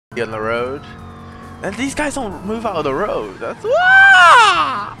on the road. And these guys don't move out of the road. That's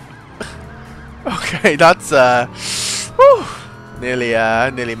Wah! Okay, that's whew,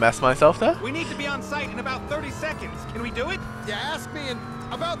 nearly messed myself there. We need to be on site in about 30 seconds. Can we do it? Yeah, ask me in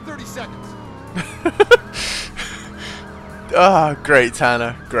about 30 seconds. Ah, oh, great,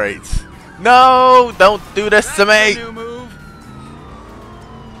 Tanner. Great. No, don't do this to me. New move.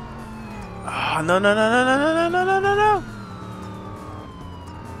 Oh, no, no, no, no, no, no, no, no, no, no.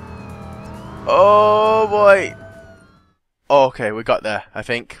 Oh boy. Oh, okay, we got there. I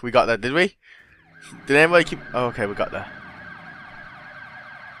think we got there. Did we? Did anybody keep? Oh, okay, we got there.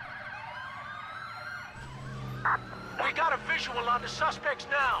 We got a visual on the suspects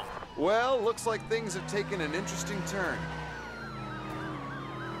now. Well, looks like things have taken an interesting turn.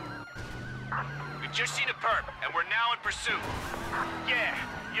 We just seen a perp, and we're now in pursuit. Yeah,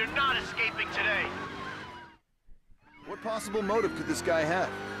 you're not escaping today. What possible motive could this guy have?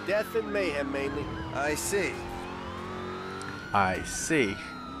 Death and mayhem, mainly. I see. I see.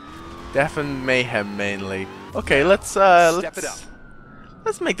 Death and mayhem mainly. Okay, let's Step it up.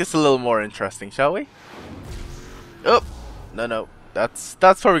 Let's make this a little more interesting, shall we? Oh, no. That's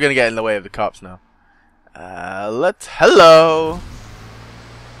probably gonna get in the way of the cops now. Hello.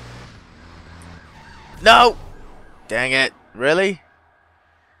 No. Dang it. Really?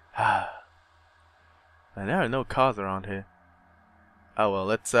 Man, there are no cars around here. Oh well,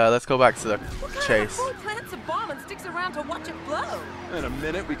 let's go back to the chase. What kind of fool plants a bomb and sticks around to watch it blow? In a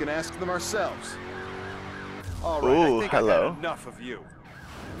minute, we can ask them ourselves. All right, Ooh, I think hello. I've had enough of you.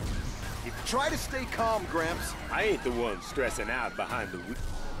 Try to stay calm, Gramps. I ain't the one stressing out behind the wheel.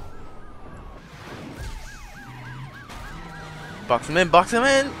 Box him in, box him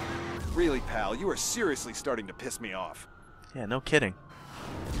in! Really, pal, you are seriously starting to piss me off. Yeah, no kidding.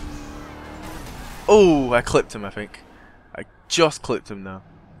 Oh, I clipped him, I think. I just clipped him now.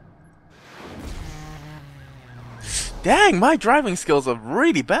 Dang, my driving skills are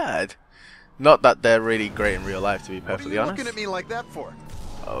really bad. Not that they're really great in real life, to be perfectly honest. What are you looking at me like that for?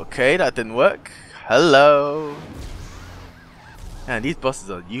 Okay, that didn't work. Hello. Man, these buses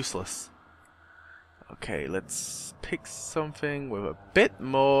are useless. Okay, let's pick something with a bit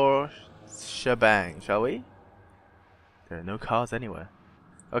more shebang, shall we? There are no cars anywhere.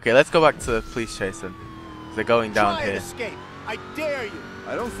 Okay, let's go back to the police chase then. They're going down Try here. and escape. I dare you.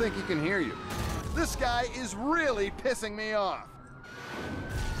 I don't think he can hear you. This guy is really pissing me off.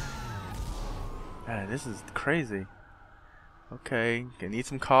 Man, this is crazy. Okay, I need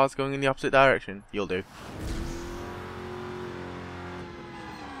some cars going in the opposite direction. You'll do.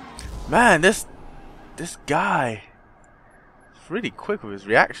 Man, this guy is really quick with his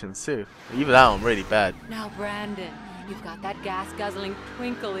reactions too. Even that one really bad. Now, Brandon, you've got that gas-guzzling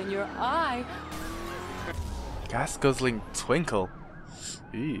twinkle in your eye. Gas guzzling twinkle.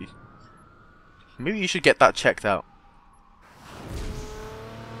 Eee. Maybe you should get that checked out.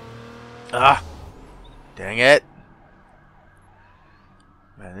 Ah! Dang it!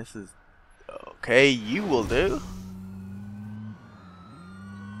 Man, this is... Okay, you will do.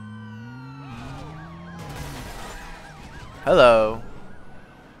 Hello.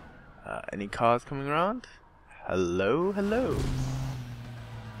 Any cars coming around? Hello, hello.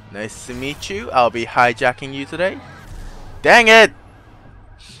 Nice to meet you. I'll be hijacking you today. Dang it!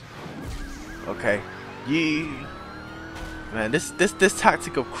 Okay. You... Man, this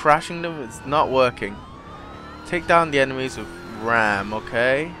tactic of crashing them is not working. Take down the enemies with ram,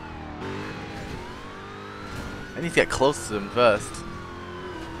 okay? I need to get close to them first.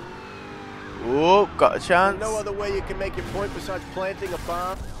 Whoa, got a chance. No other way you can make your point besides planting a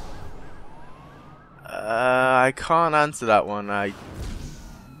bomb? I can't answer that one. I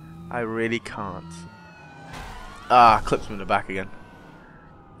really can't. Ah, clips him in the back again.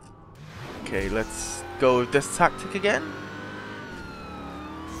 Okay, let's go with this tactic again.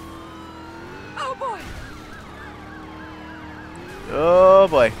 Oh boy! Oh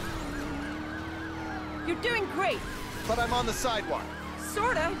boy. You're doing great. But I'm on the sidewalk.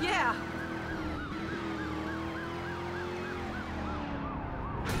 Sorta, yeah.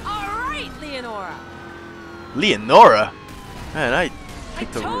 All right, Leonora. Leonora? Man, I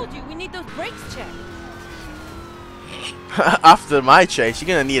told you we need those brakes checked. After my chase, you're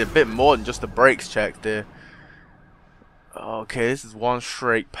gonna need a bit more than just the brakes checked there. Okay, this is one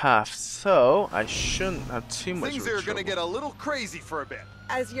straight path, so I shouldn't have too much. Things are gonna get a little crazy for a bit.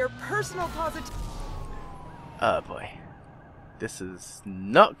 As your personal positive. Oh boy, this is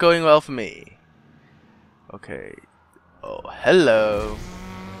not going well for me. Okay. Oh, hello.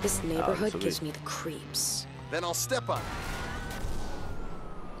 This neighborhood gives me the creeps. Then I'll step on it.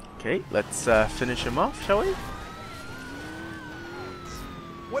 Okay, let's finish him off, shall we?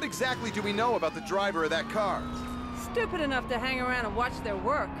 What exactly do we know about the driver of that car? Stupid enough to hang around and watch their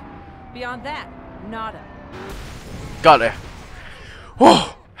work. Beyond that, nada. Got it. Whew,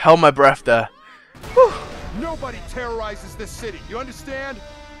 held my breath there. Whew. Nobody terrorizes this city, you understand?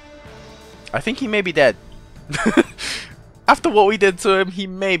 I think he may be dead. After what we did to him, he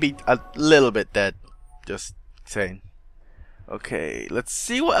may be a little bit dead. Just saying. Okay, let's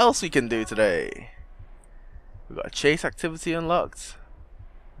see what else we can do today. We've got a chase activity unlocked.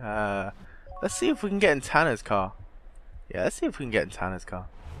 Let's see if we can get in Tanner's car. Yeah, let's see if we can get in Tanner's car.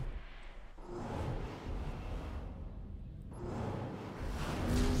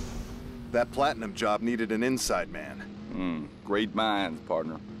 That platinum job needed an inside man. Great minds,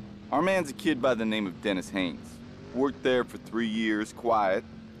 partner. Our man's a kid by the name of Dennis Haynes. Worked there for 3 years, quiet,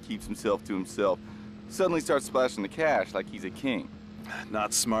 keeps himself to himself. Suddenly starts splashing the cash like he's a king.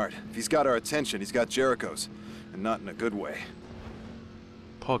 Not smart. If he's got our attention, he's got Jericho's. And not in a good way.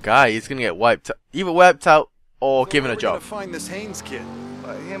 Poor guy, he's gonna get wiped out. Either wiped out or given a job. We're gonna find this Haynes kid.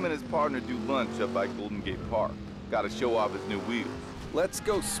 Him and his partner do lunch up by Golden Gate Park. Gotta show off his new wheels. Let's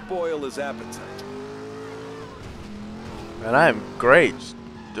go spoil his appetite. And I am great.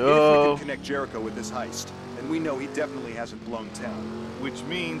 If we can connect Jericho with this heist, and we know he definitely hasn't blown town. Which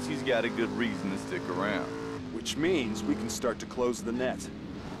means he's got a good reason to stick around. Which means we can start to close the net.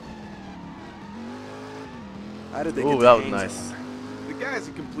 How did they get Ooh, to that was Haynes? nice. The guy's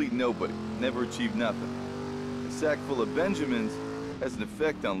a complete nobody, never achieved nothing. A sack full of Benjamins has an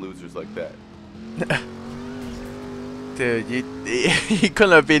effect on losers like that. Dude, you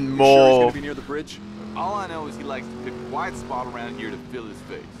couldn't have been Sure he's more. gonna be near the bridge? All I know is he likes to pick a quiet spot around here to fill his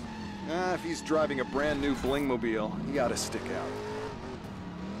face. If he's driving a brand new Blingmobile, he ought to stick out.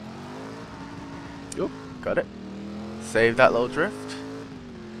 Oop, got it. Save that little drift.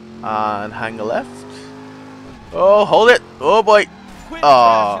 And hang a left. Oh, hold it. Oh boy. Quit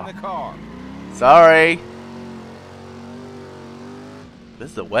Aw. crashing the car. Sorry.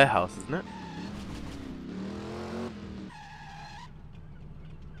 This is a warehouse, isn't it?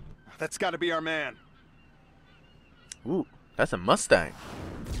 That's gotta be our man. Ooh, that's a Mustang.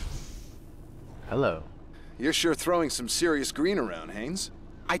 Hello. You're sure throwing some serious green around, Haynes.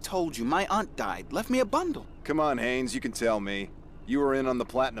 I told you, my aunt died. Left me a bundle. Come on, Haynes, you can tell me. You were in on the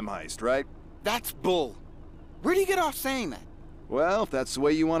platinum heist, right? That's bull. Where do you get off saying that? Well, if that's the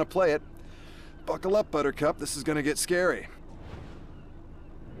way you want to play it. Buckle up, Buttercup. This is gonna get scary.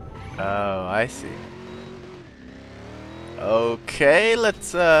 Oh, I see. Okay,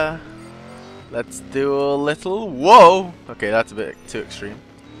 let's do a little. Whoa! Okay, that's a bit too extreme.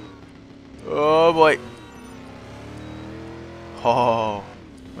 Oh boy. Oh,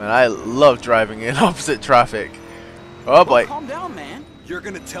 man, I love driving in opposite traffic. Oh boy. Calm down, man. You're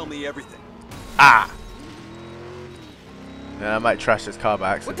gonna tell me everything. Ah! Man, I might trash this car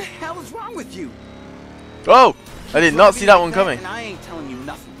by What the accident. hell is wrong with you? Oh! I did not see that one coming. And I ain't telling you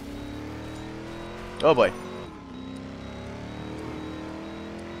nothing. Oh boy.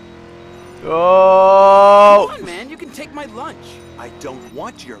 Oh! Come on, man. You can take my lunch. I don't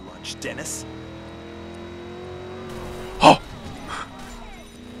want your lunch, Dennis. Oh!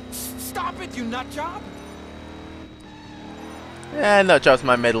 Stop it, you nut job. Yeah, not just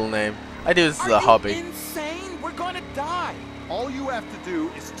my middle name. I do this as Are a you hobby. insane? We're gonna die. All you have to do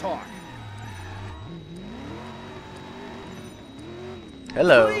is talk.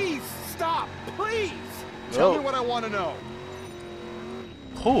 Hello. Please stop, please. Tell Oh. me what I want to know.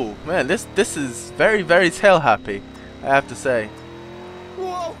 Oh man, this is very, very tail happy, I have to say.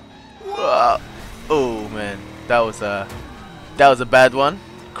 Whoa! Oh man, that was a bad one.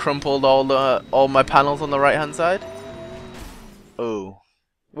 Crumpled all my panels on the right hand side. Oh,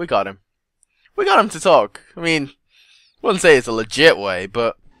 we got him. We got him to talk. I mean, wouldn't say it's a legit way,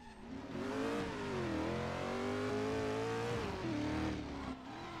 but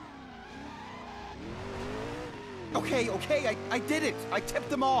Okay, I did it. I tipped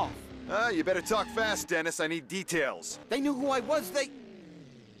them off. You better talk fast, Dennis. I need details. They knew who I was.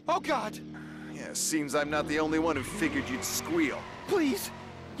 Oh, God. Yeah, seems I'm not the only one who figured you'd squeal. Please,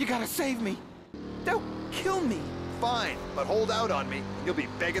 you gotta save me. They'll kill me. Fine, but hold out on me, and you'll be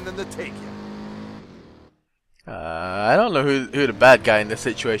begging them to take you. I don't know who the bad guy in this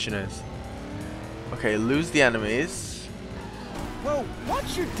situation is. Okay, lose the enemies. Whoa,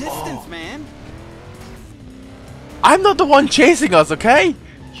 watch your distance, man. I'm not the one chasing us, okay?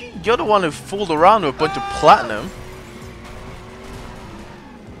 You're the one who fooled around with a bunch of platinum.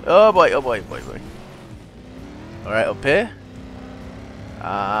 Oh boy, oh boy, boy. Alright, up here.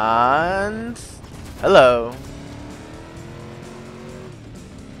 And hello.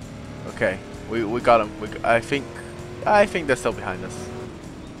 Okay, we got him. I think they're still behind us.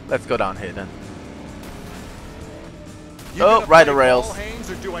 let's go down here then. You ride the play rails. ball, Haynes,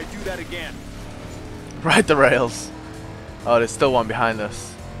 or do I do that again? Ride the rails. Oh, there's still one behind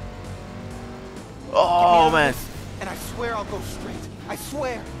us. Oh man. And I swear I'll go straight. I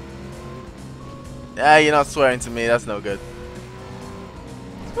swear. Yeah, you're not swearing to me. That's no good.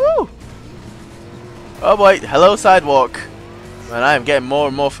 Woo! Oh boy, hello sidewalk. Man, I am getting more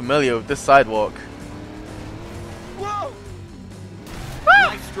and more familiar with this sidewalk. Whoa!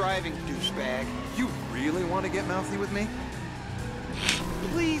 Nice driving, douchebag. You really want to get mouthy with me?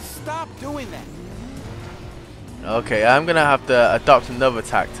 Please stop doing that. Okay, I'm gonna have to adopt another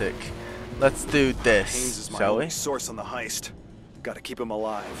tactic. Let's do Haynes this, is my shall only we? source on the heist. Got to keep him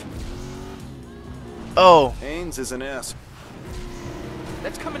alive. Oh, Haynes is an ass.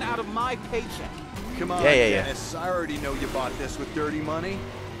 That's coming out of my paycheck. Come on, Yeah. Dennis. I already know you bought this with dirty money.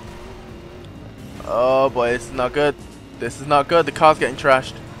 oh boy, this is not good. This is not good. The car's getting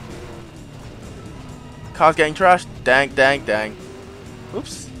trashed. Car's getting trashed. Dang.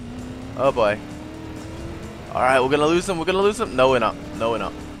 Oops. Oh boy. Alright, we're gonna lose them. No, we're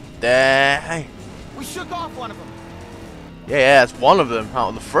not. Dang. We shook off one of them. Yeah, it's one of them out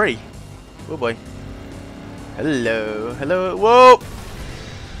of the three. Oh boy. Hello. Whoa.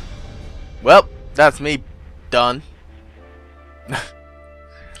 Well, that's me done.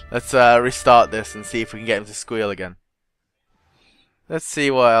 Let's restart this and see if we can get him to squeal again. Let's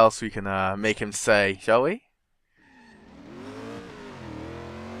see what else we can make him say, shall we?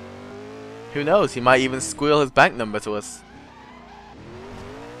 Who knows, he might even squeal his bank number to us.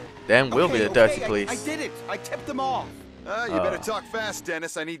 Then we'll be the dirty police. I did it. I tipped them off. You better talk fast,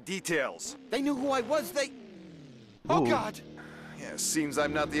 Dennis. I need details. They knew who I was. Oh, Ooh. God. Yeah, seems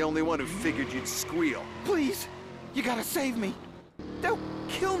I'm not the only one who figured you'd squeal. Please. You gotta save me. Don't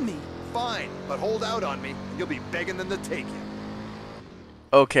kill me. Fine, but hold out on me, and you'll be begging them to take you.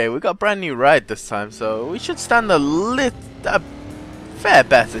 Okay, we got a brand new ride this time, so we should stand a fair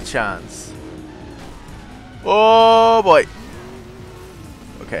better chance. Oh boy.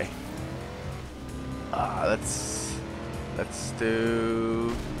 Okay. Let's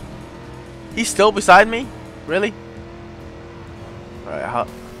do. He's still beside me? Really? Alright, how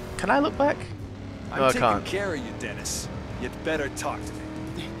can I look back? No, I I'm taking can't. care of you, Dennis. You'd better talk to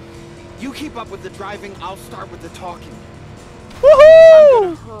me. You keep up with the driving, I'll start with the talking. Woohoo! I'm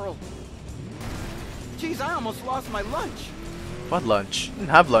gonna hurl. Jeez, I almost lost my lunch. What lunch? Didn't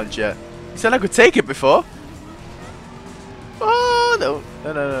have lunch yet. You said I could take it before. Oh no.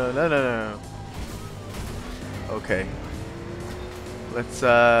 Okay. Let's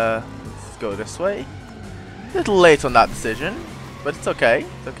go this way. A little late on that decision, but it's okay.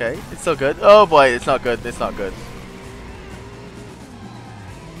 It's so good. Oh boy, it's not good.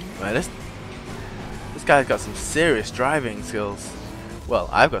 Man, this guy's got some serious driving skills. Well,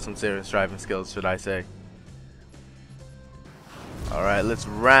 I've got some serious driving skills, should I say. Alright, let's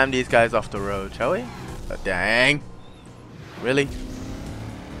ram these guys off the road, shall we? Dang. Really?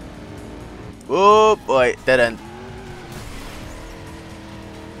 Oh boy, dead end.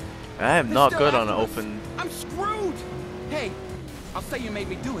 I am not good on an open. I'm screwed. Hey, I'll say you made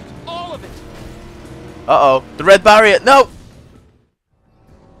me do it. All of it. Uh-oh, the red barrier. No.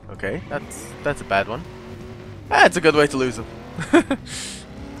 Okay, that's a bad one. That's a good way to lose them.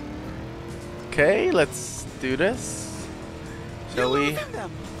 Okay, let's do this. Shall we?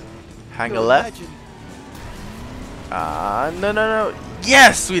 Hang a left. No.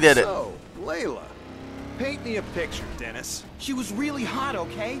 Yes, we did it. So, Layla, paint me a picture, Dennis. She was really hot,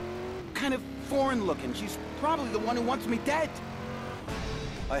 okay? Kind of foreign looking. She's probably the one who wants me dead.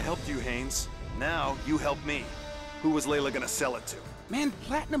 I helped you, Haynes. Now you help me. Who was Layla gonna sell it to? Man,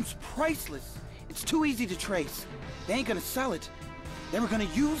 platinum's priceless. It's too easy to trace. They ain't gonna sell it. They were gonna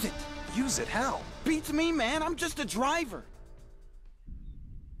use it. Use it how? Beats me, man. I'm just a driver.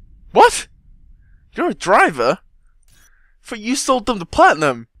 What? You're a driver? For you sold them the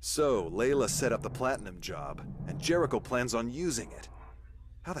platinum. So, Layla set up the platinum job, and Jericho plans on using it.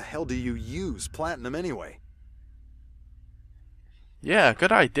 How the hell do you use platinum anyway? Yeah,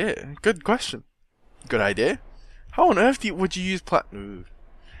 good idea. Good question. Good idea. How on earth would you use platinum?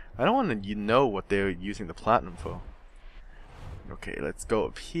 I don't want to know what they're using the platinum for. Okay, let's go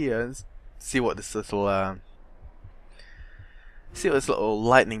up here and see what this little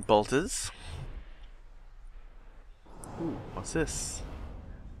lightning bolt is. Ooh, what's this?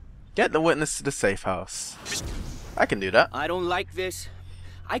 Get the witness to the safe house. I can do that. I don't like this.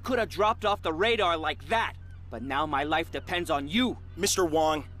 I could have dropped off the radar like that, but now my life depends on you. Mr.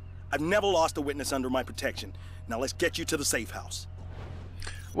 Wong, I've never lost a witness under my protection. Now let's get you to the safe house.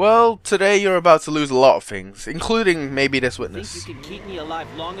 Well, today you're about to lose a lot of things, including maybe this Think witness. you can keep me alive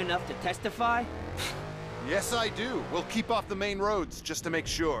long enough to testify? Yes, I do. We'll keep off the main roads just to make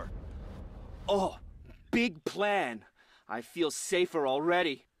sure. Oh, big plan. I feel safer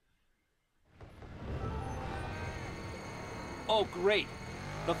already. Oh, great.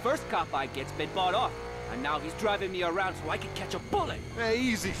 The first cop I get's been bought off, and now he's driving me around so I can catch a bullet. Hey,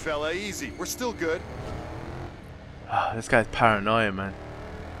 easy, fella, easy. We're still good. This guy's paranoia, man.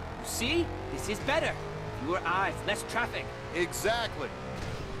 You see? This is better. Fewer eyes, less traffic. Exactly.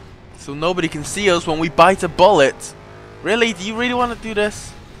 So nobody can see us when we bite a bullet. Really? Do you really want to do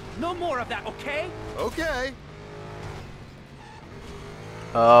this? No more of that, okay? Okay.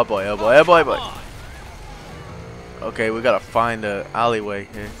 Oh boy, oh boy, oh boy, boy. Come on. Okay, we gotta find a alleyway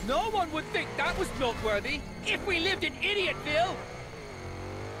here. No one would think that was noteworthy if we lived in Idiotville.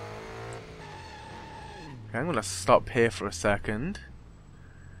 Okay, I'm gonna stop here for a second.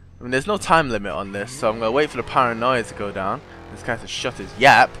 I mean, there's no time limit on this, so I'm gonna wait for the paranoia to go down. This guy to shut his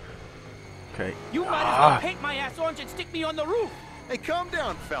yap. Okay. You might as well paint my ass orange and stick me on the roof. Hey, calm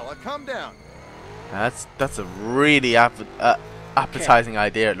down, fella, calm down. That's a really appetizing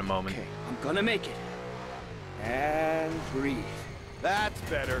idea at the moment. Okay, I'm gonna make it. And breathe. That's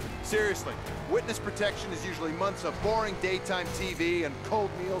better. Seriously, witness protection is usually months of boring daytime TV and cold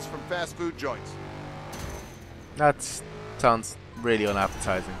meals from fast food joints. That sounds really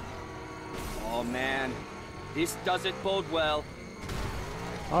unappetizing. Oh man, this doesn't bode well.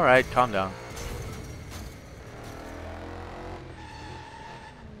 Alright, calm down.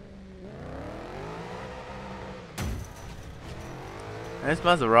 This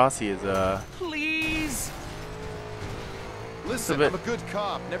Maserati is Please! Listen, I'm a good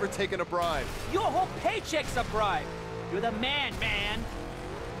cop, never taken a bribe. Your whole paycheck's a bribe. You're the man, man.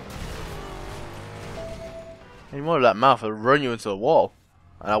 any more of that mouth, I'll run you into a wall.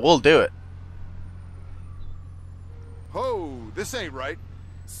 And I will do it. Oh, this ain't right.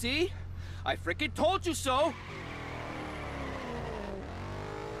 See? I frickin' told you so.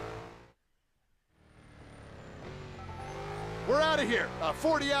 We're out of here.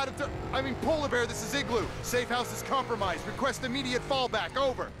 40 out of... Polar Bear, this is Igloo. Safe house is compromised. Request immediate fallback.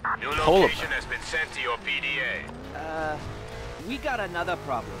 Over. New location has been sent to your PDA. We got another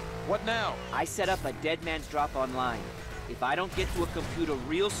problem. What now? I set up a dead man's drop online. If I don't get to a computer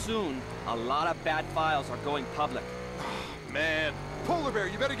real soon, a lot of bad files are going public. Man. Polar Bear,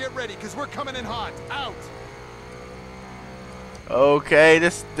 you better get ready, because we're coming in hot. Out. Okay,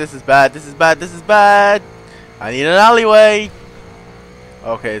 this is bad, this is bad, this is bad. I need an alleyway.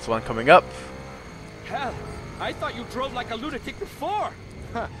 Okay, there's one coming up. Hell, I thought you drove like a lunatic before.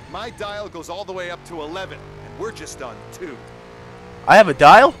 Huh, my dial goes all the way up to 11, and we're just on 2. I have a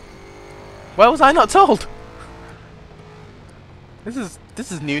dial? Why was I not told? This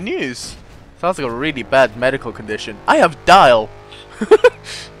is new news. Sounds like a really bad medical condition. I have dial.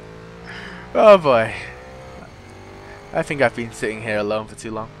 Oh boy. I think I've been sitting here alone for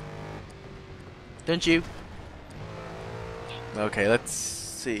too long. Don't you? Okay, let's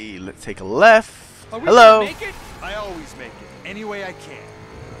see. Let's take a left. Hello. Make it? I always make it, any way I can.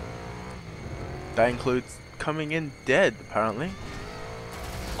 That includes coming in dead, apparently.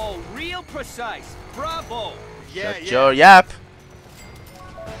 Oh, real precise. Bravo. Yeah, Shut yeah. your yap.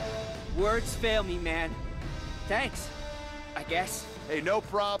 Words fail me, man. Thanks, I guess. Hey, no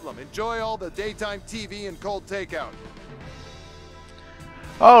problem. Enjoy all the daytime TV and cold takeout.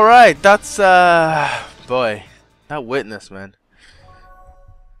 Alright, that's, boy, that witness, man.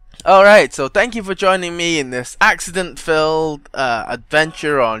 Alright, so thank you for joining me in this accident-filled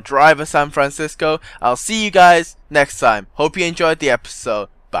adventure on Driver San Francisco. I'll see you guys next time. Hope you enjoyed the episode.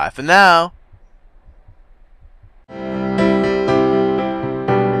 Bye for now.